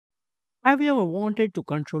Have you ever wanted to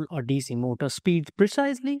control a DC motor speed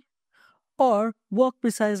precisely, or work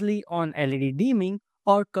precisely on LED dimming,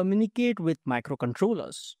 or communicate with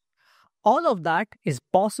microcontrollers? All of that is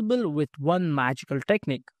possible with one magical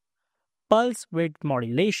technique: pulse width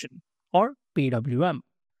modulation, or PWM.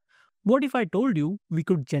 What if I told you we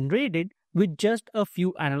could generate it with just a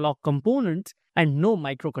few analog components and no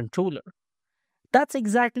microcontroller? That's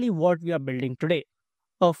exactly what we are building today: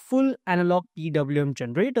 a full analog PWM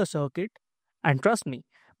generator circuit. And trust me,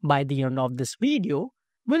 by the end of this video,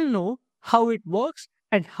 we'll know how it works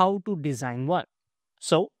and how to design one.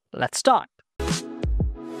 So let's start.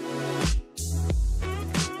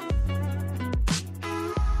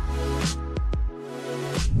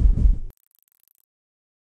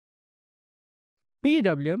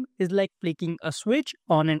 PWM is like flicking a switch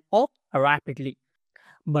on and off rapidly,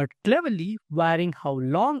 but cleverly varying how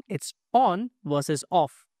long it's on versus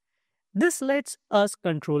off. This lets us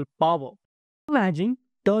control power. Imagine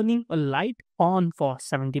turning a light on for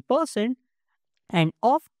 70% and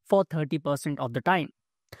off for 30% of the time.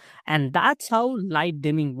 And that's how light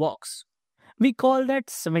dimming works. We call that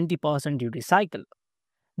 70% duty cycle.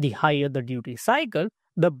 The higher the duty cycle,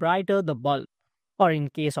 the brighter the bulb, or in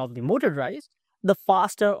case of the motor drives, the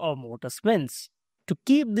faster our motor spins. To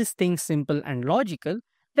keep this thing simple and logical,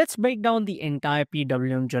 let's break down the entire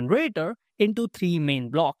PWM generator into three main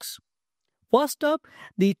blocks. First up,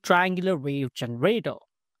 the triangular wave generator.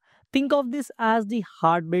 Think of this as the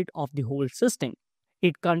heartbeat of the whole system.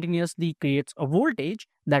 It continuously creates a voltage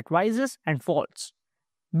that rises and falls,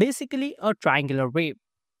 basically a triangular wave.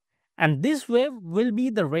 And this wave will be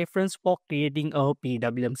the reference for creating a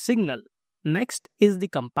PWM signal. Next is the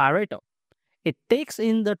comparator. It takes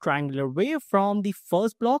in the triangular wave from the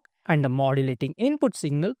first block and the modulating input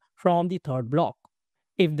signal from the third block.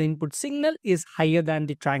 If the input signal is higher than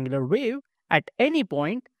the triangular wave at any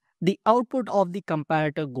point, the output of the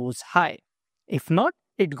comparator goes high. If not,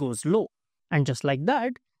 it goes low. And just like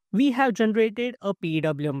that, we have generated a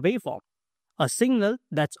PWM waveform, a signal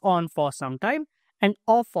that's on for some time and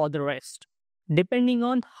off for the rest, depending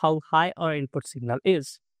on how high our input signal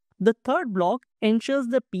is. The third block ensures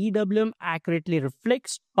the PWM accurately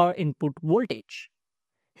reflects our input voltage.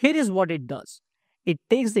 Here is what it does. It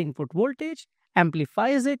takes the input voltage,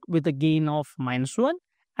 amplifies it with a gain of -1,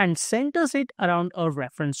 and centers it around a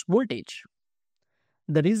reference voltage.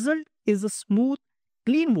 The result is a smooth,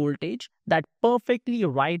 clean voltage that perfectly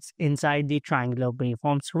rides inside the triangular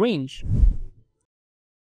waveform's range.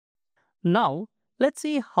 Now, let's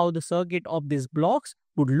see how the circuit of these blocks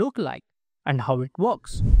would look like and how it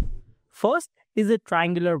works. First is a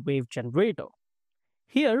triangular wave generator.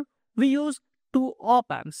 Here, we use two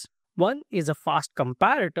op-amps. One is a fast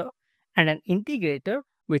comparator and an integrator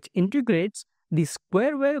which integrates the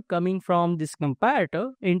square wave coming from this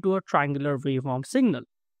comparator into a triangular waveform signal.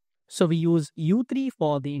 So we use U3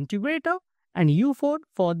 for the integrator and U4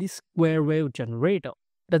 for the square wave generator.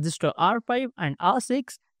 Resistor R5 and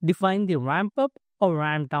R6 define the ramp up or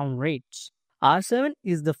ramp down rates. R7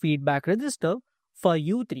 is the feedback resistor for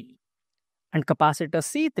U3. And capacitor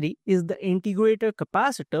C3 is the integrator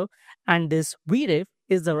capacitor, and this Vref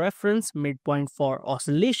is the reference midpoint for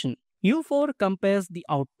oscillation. U4 compares the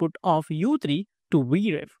output of U3 to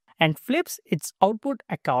Vref and flips its output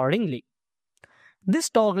accordingly. This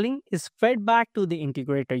toggling is fed back to the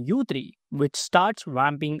integrator U3, which starts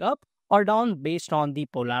ramping up or down based on the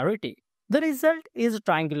polarity. The result is a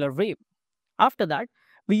triangular wave. After that,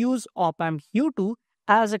 we use op-amp U2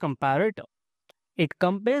 as a comparator. It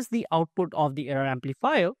compares the output of the error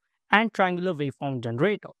amplifier and triangular waveform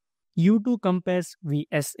generator. U2 compares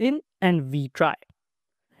Vsin and Vtry.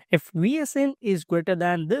 If Vsin is greater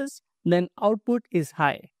than this, then output is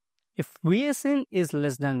high. If Vsin is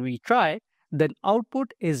less than Vtry, then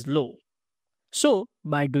output is low. So,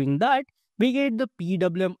 by doing that, we get the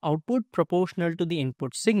PWM output proportional to the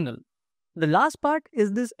input signal. The last part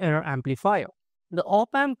is this error amplifier. The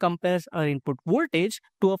op-amp compares our input voltage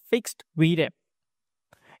to a fixed Vref.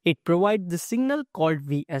 It provides the signal called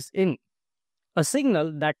Vsin, a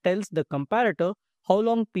signal that tells the comparator how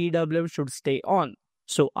long PWM should stay on.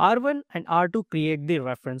 So R1 and R2 create the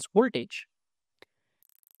reference voltage.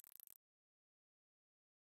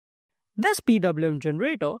 This PWM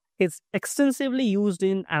generator is extensively used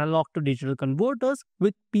in analog to digital converters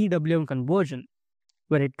with PWM conversion,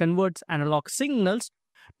 where it converts analog signals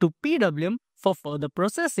to PWM for further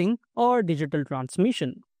processing or digital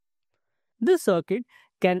transmission. This circuit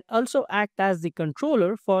can also act as the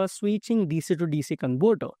controller for switching DC to DC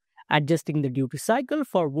converter, adjusting the duty cycle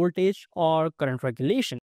for voltage or current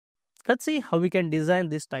regulation. Let's see how we can design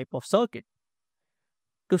this type of circuit.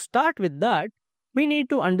 To start with that, we need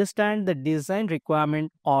to understand the design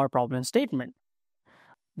requirement or problem statement.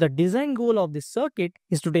 The design goal of this circuit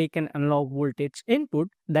is to take an analog voltage input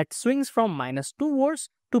that swings from -2 volts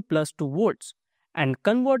to +2 volts and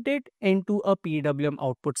convert it into a PWM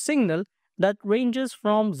output signal that ranges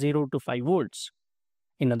from 0 to 5 volts.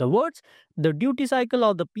 In other words, the duty cycle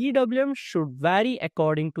of the PWM should vary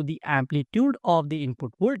according to the amplitude of the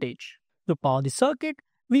input voltage. To power the circuit,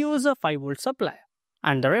 we use a 5-volt supply,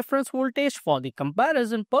 and the reference voltage for the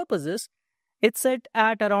comparison purposes is set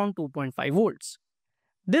at around 2.5 volts.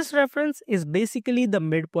 This reference is basically the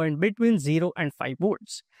midpoint between 0 and 5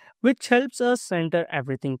 volts, which helps us center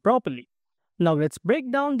everything properly. Now let's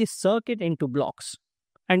break down the circuit into blocks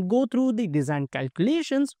and go through the design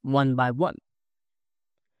calculations one by one.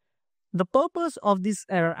 The purpose of this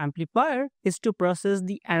error amplifier is to process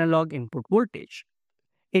the analog input voltage.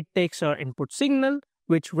 It takes our input signal,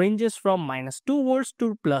 which ranges from -2 volts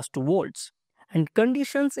to +2 volts, and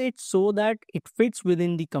conditions it so that it fits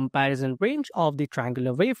within the comparison range of the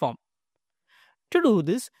triangular waveform. To do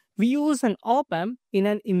this, we use an op-amp in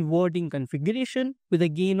an inverting configuration with a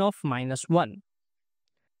gain of -1.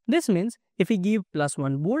 This means if we give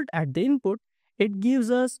 +1 volt at the input, it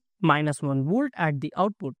gives us -1 volt at the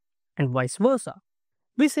output, and vice versa.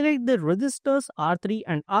 We select the resistors R3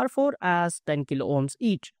 and R4 as 10 kilo ohms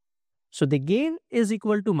each, so the gain is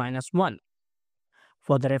equal to -1.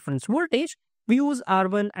 For the reference voltage, we use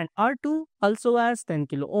R1 and R2 also as 10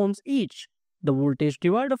 kilo ohms each. The voltage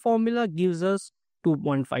divider formula gives us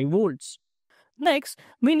 2.5 volts. Next,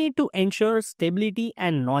 we need to ensure stability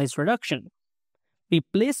and noise reduction. We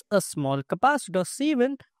place a small capacitor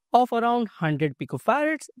C1 of around 100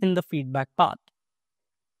 picofarads in the feedback path.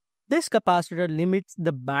 This capacitor limits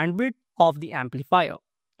the bandwidth of the amplifier,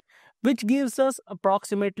 which gives us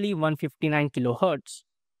approximately 159 kHz.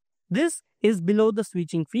 This is below the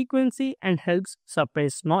switching frequency and helps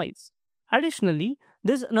suppress noise. Additionally,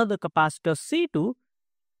 there is another capacitor C2,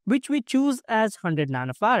 which we choose as 100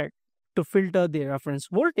 nanofarad to filter the reference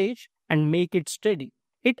voltage and make it steady.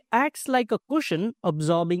 It acts like a cushion,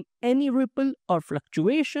 absorbing any ripple or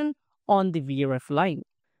fluctuation on the VRF line.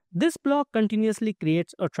 This block continuously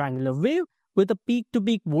creates a triangular wave with a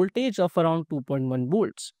peak-to-peak voltage of around 2.1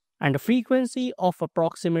 volts and a frequency of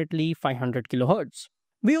approximately 500 kHz.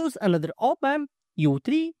 We use another op-amp,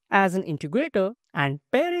 U3, as an integrator and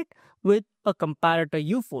pair it with a comparator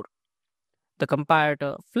U4. The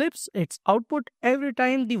comparator flips its output every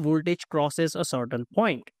time the voltage crosses a certain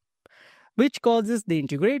point, which causes the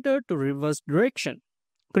integrator to reverse direction,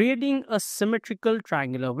 creating a symmetrical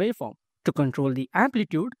triangular waveform. To control the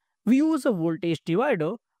amplitude, we use a voltage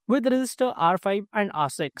divider with resistor R5 and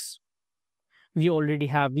R6. We already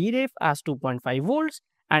have Vref as 2.5 volts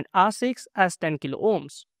and R6 as 10 kilo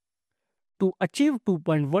ohms. To achieve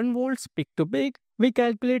 2.1 volts peak to peak, we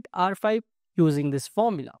calculate R5 using this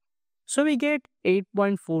formula. So we get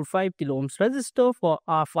 8.45 kilo ohms resistor for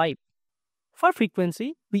R5. For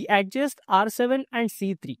frequency, we adjust R7 and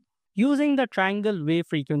C3 using the triangle wave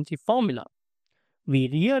frequency formula. We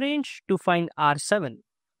rearrange to find R7.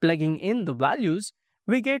 Plugging in the values,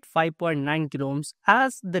 we get 5.9 kilo ohms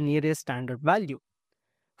as the nearest standard value.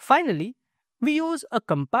 Finally, we use a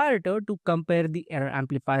comparator to compare the error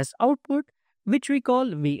amplifier's output, which we call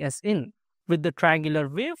Vsin, with the triangular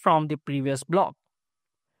wave from the previous block.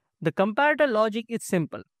 The comparator logic is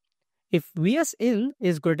simple. If Vsin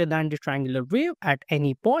is greater than the triangular wave at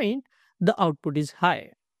any point, the output is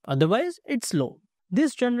high. Otherwise, it's low.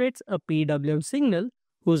 This generates a PWM signal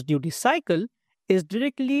whose duty cycle is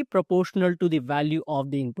directly proportional to the value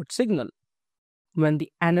of the input signal. When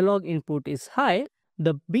the analog input is high,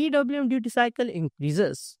 the PWM duty cycle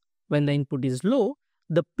increases. When the input is low,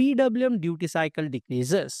 the PWM duty cycle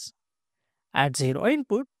decreases. At 0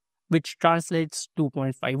 input, which translates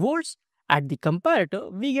 2.5 volts, at the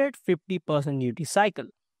comparator, we get 50% duty cycle.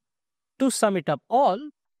 To sum it up all,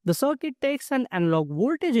 the circuit takes an analog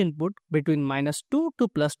voltage input between -2 to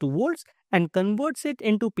 +2 volts and converts it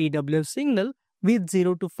into PWM signal with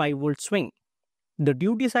 0 to 5 volt swing. The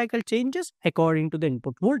duty cycle changes according to the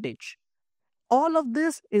input voltage. All of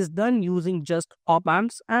this is done using just op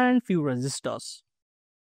amps and few resistors.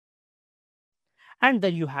 And there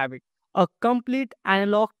you have it, a complete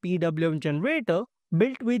analog PWM generator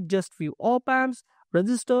built with just few op amps,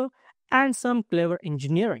 resistor, and some clever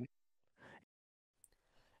engineering.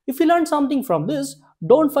 If you learned something from this,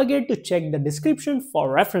 don't forget to check the description for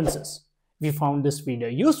references. If you found this video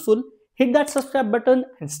useful, hit that subscribe button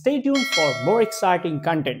and stay tuned for more exciting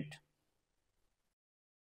content.